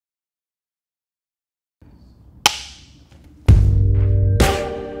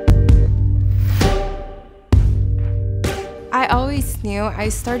always knew. I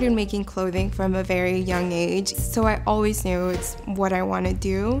started making clothing from a very young age, so I always knew it's what I want to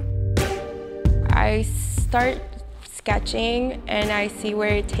do. I start sketching and I see where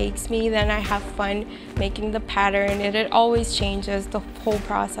it takes me, then I have fun making the pattern, and it always changes the whole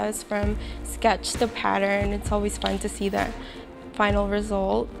process from sketch to pattern. It's always fun to see the final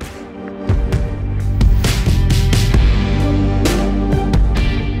result.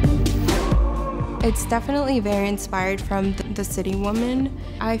 It's definitely very inspired from the city woman.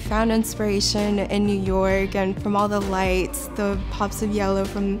 I found inspiration in New York and from all the lights, the pops of yellow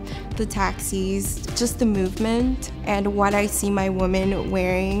from the taxis, just the movement and what I see my women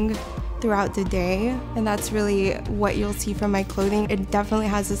wearing throughout the day. And that's really what you'll see from my clothing. It definitely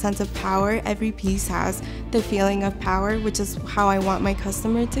has a sense of power. Every piece has the feeling of power, which is how I want my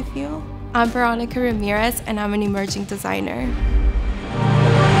customer to feel. I'm Veronica Ramirez and I'm an emerging designer.